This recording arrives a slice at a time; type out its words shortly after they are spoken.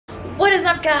What is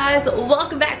up, guys?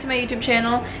 Welcome back to my YouTube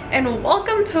channel and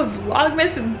welcome to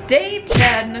Vlogmas Day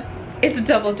 10. It's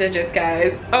double digits,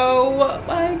 guys. Oh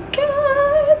my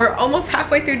god. We're almost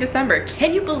halfway through December.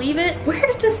 Can you believe it? Where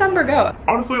did December go?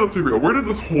 Honestly, let's be real. Where did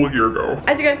this whole year go?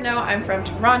 As you guys know, I'm from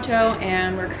Toronto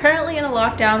and we're currently in a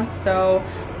lockdown, so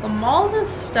the malls and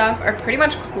stuff are pretty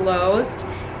much closed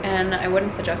and I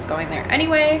wouldn't suggest going there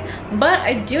anyway, but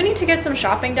I do need to get some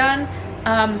shopping done.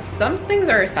 Some things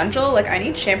are essential, like I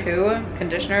need shampoo,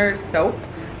 conditioner, soap,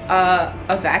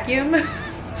 a vacuum.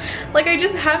 Like I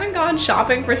just haven't gone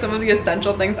shopping for some of the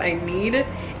essential things I need.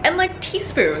 And like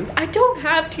teaspoons, I don't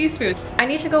have teaspoons. I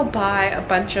need to go buy a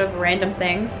bunch of random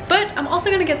things, but I'm also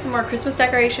gonna get some more Christmas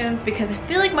decorations because I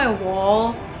feel like my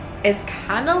wall is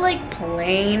kind of like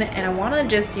plain and I want to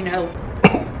just, you know,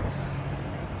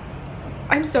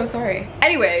 I'm so sorry.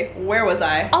 Anyway, where was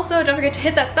I? Also, don't forget to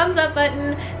hit that thumbs up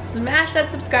button, smash that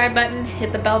subscribe button,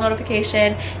 hit the bell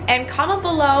notification, and comment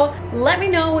below. Let me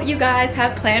know what you guys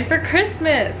have planned for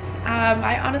Christmas.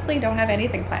 I honestly don't have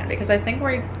anything planned because I think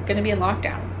we're gonna be in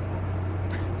lockdown.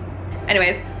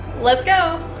 Anyways, let's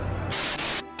go.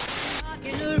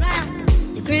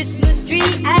 The Christmas tree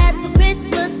at the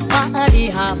Christmas party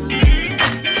hop.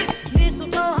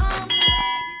 Mistletoe hung.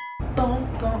 Boom,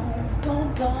 boom,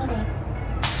 boom, boom.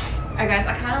 Alright guys,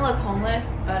 I kind of look homeless,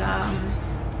 but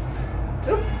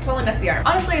oop, totally messed the arm.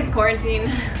 Honestly, it's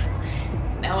quarantine.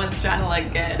 No one's trying to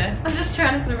look good. I'm just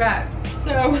trying to survive.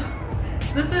 So,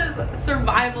 this is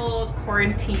survival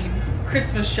quarantine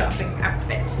Christmas shopping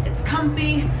outfit. It's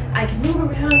comfy, I can move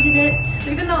around in it. So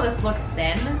even though this looks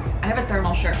thin, I have a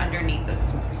thermal shirt underneath this,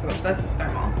 so this is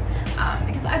thermal.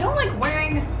 Because I don't like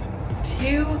wearing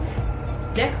too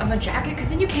thick of a jacket because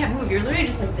then you can't move. You're literally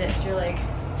just like this. You're like,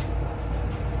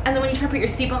 and then when you try to put your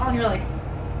seatbelt on, you're like,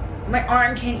 my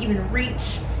arm can't even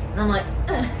reach. And I'm like,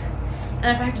 ugh.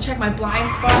 And if I have to check my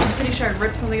blind spot, I'm pretty sure I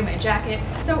ripped something in my jacket.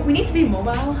 So we need to be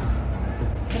mobile,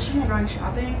 especially when we're going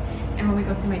shopping and when we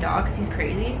go see my dog because he's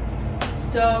crazy.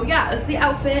 So yeah, this is the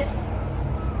outfit.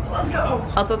 Let's go.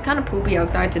 Also, it's kind of poopy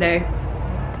outside today.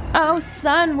 Oh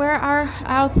son, where are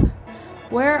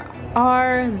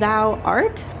thou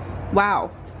art? Wow.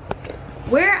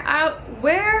 Where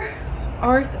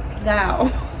art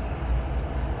thou?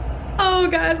 Oh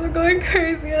guys, we're going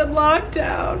crazy in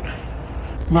lockdown.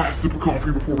 Last sip of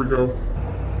coffee before we go.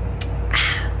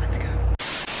 Let's go.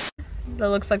 That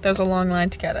looks like there's a long line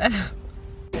to get in.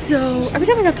 So every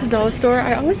time I go to the dollar store,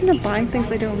 I always end up buying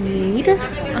things I don't need.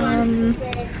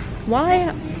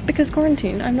 Why? Because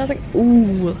quarantine. I'm nothing.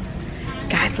 Ooh,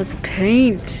 guys, let's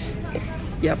paint.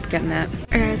 Yep, getting that.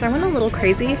 Alright guys, I went a little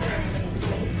crazy.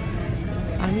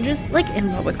 I'm just like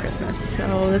in love with Christmas.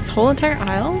 So this whole entire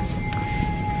aisle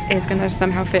is gonna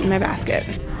somehow fit in my basket.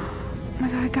 Oh my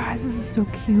god, guys, this is so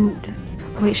cute.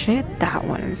 Wait, should I get that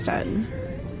one instead?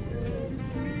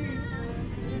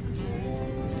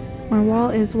 My wall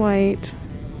is white,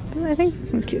 but I think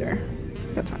this one's cuter.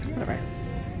 That's fine, whatever.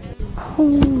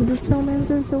 Oh, the snowmans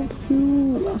are so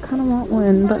cute. I kind of want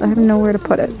one, but I have nowhere to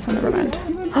put it, so never mind.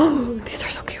 Oh, these are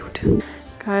so cute.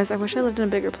 Guys, I wish I lived in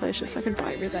a bigger place just so I could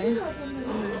buy everything.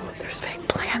 Oh, there's fake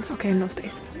plants. Okay, no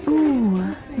space.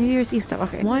 Ooh, New Year's Eve stuff.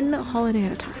 Okay, one holiday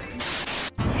at a time.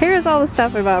 Here's all the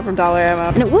stuff I bought from Dollar Ammo.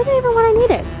 And it wasn't even what I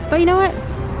needed. But you know what?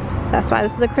 That's why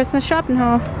this is a Christmas shopping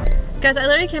haul. Guys, I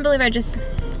literally can't believe I just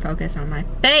focused on my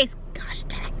face. Gosh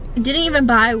dang it. I didn't even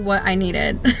buy what I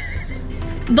needed.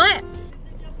 But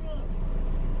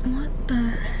what the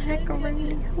heck are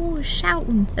you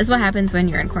shouting? This is what happens when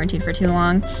you're in quarantine for too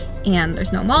long and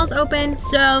there's no malls open.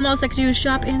 So the most I could do is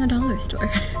shop in a dollar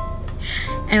store.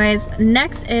 Anyways,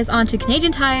 next is on to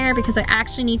Canadian Tire because I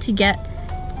actually need to get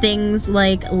things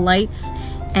like lights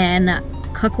and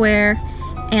cookware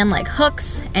and like hooks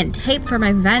and tape for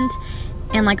my vent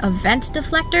and like a vent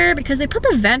deflector because they put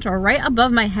the vent right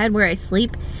above my head where I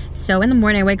sleep. So in the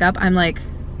morning I wake up, I'm like,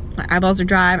 my eyeballs are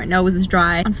dry, my nose is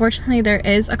dry. Unfortunately, there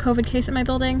is a COVID case in my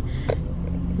building.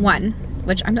 One,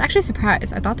 which I'm actually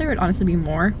surprised. I thought there would honestly be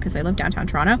more because I live downtown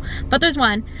Toronto, but there's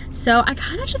one. So I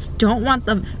kind of just don't want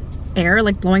the air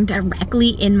like blowing directly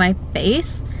in my face.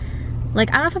 Like,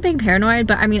 I don't know if I'm being paranoid,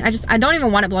 but I mean, I don't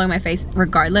even want it blowing my face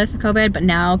regardless of COVID, but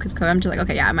now, because COVID, I'm just like,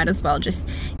 okay, yeah, I might as well just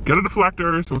get a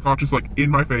deflector so it's not just like in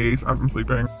my face as I'm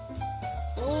sleeping.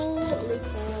 Holy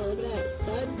cow, look at that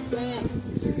sun flat.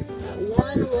 That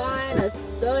one line of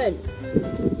sun.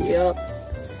 Yep.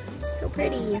 So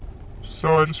pretty.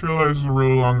 So I just realized there's a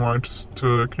really long line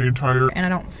to Canadian Tire. And I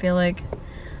don't feel like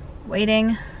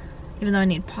waiting, even though I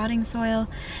need potting soil,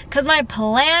 because my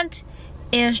plant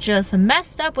is just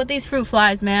messed up with these fruit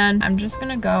flies, man. I'm just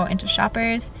gonna go into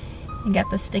Shoppers and get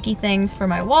the sticky things for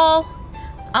my wall.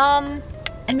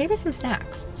 and maybe some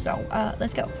snacks. So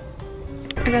let's go.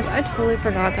 I guess I totally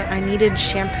forgot that I needed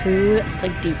shampoo,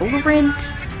 like deodorant.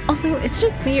 Also, it's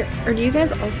just me, or do you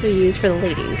guys also use for the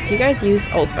ladies? Do you guys use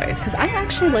Old Spice? Because I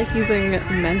actually like using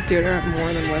men's deodorant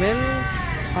more than women's.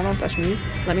 I don't know if that's me.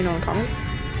 Let me know in the comments.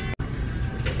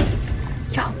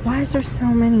 Y'all, why is there so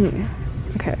many?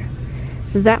 Okay.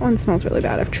 That one smells really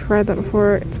bad. I've tried that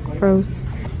before. It's gross.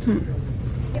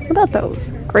 What about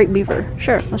those? Great Beaver.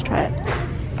 Sure, let's try it.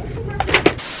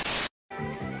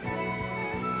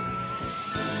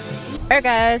 Alright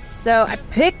guys, so I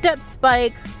picked up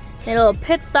Spike. Made a little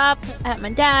pit stop at my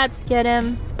dad's to get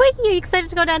him. Spikey, are you excited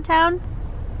to go downtown?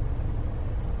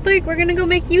 Spike, we're gonna go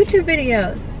make YouTube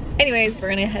videos. Anyways, we're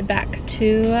gonna head back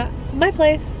to my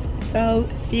place. So,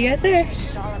 see you guys there. Isn't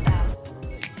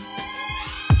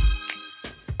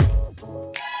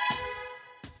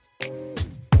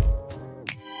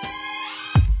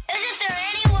there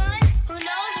anyone who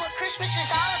knows what Christmas is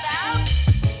all about?